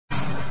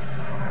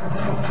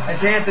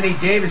That's Anthony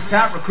Davis,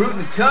 top recruit in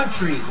the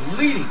country,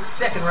 leading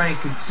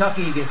second-ranked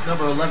Kentucky against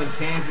number 11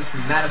 Kansas from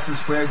Madison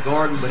Square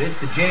Garden. But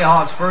it's the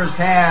Jayhawks' first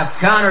half.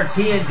 Connor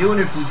Tien doing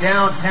it from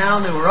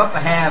downtown. They were up a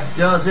half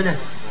dozen.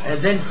 And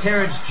then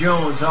Terrence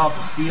Jones off the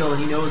steal, and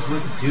he knows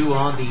what to do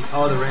on the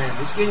other end.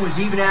 This game was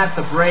even at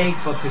the break,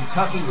 but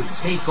Kentucky would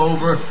take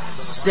over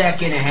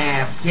second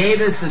half.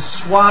 Davis, the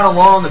swat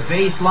along the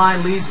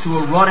baseline, leads to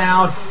a run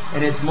out,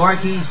 and it's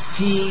Marquise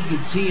Teague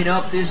teeing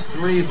up this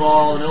three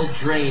ball, and he'll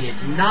drain it.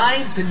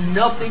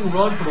 9-0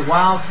 run for the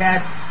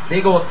Wildcats. They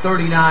go up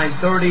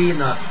 39-30, and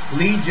the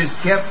lead just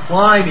kept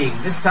climbing.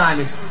 This time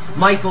it's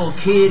Michael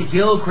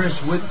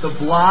Kidd-Gilchrist with the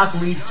block,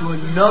 leads to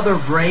another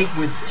break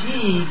with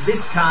Teague,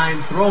 this time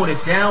throwing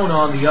it down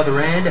on the other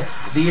end.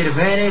 The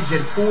advantage at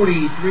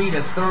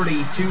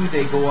 43-32.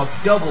 They go up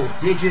double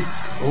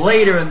digits.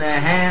 Later in the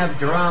half,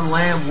 Duran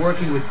Lamb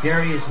working with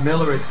Darius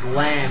Miller. It's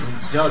Lamb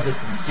who does it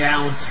from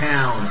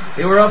downtown.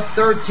 They were up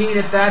 13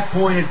 at that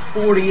point at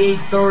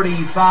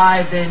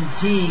 48-35. Then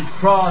Teague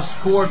cross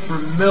court for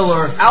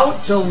Miller.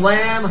 Out to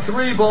Lamb,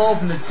 three ball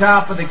from the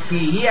top of the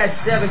key. He had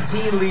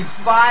 17, leads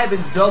 5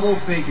 in double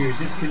figures.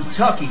 It's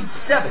Kentucky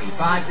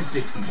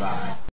 75-65.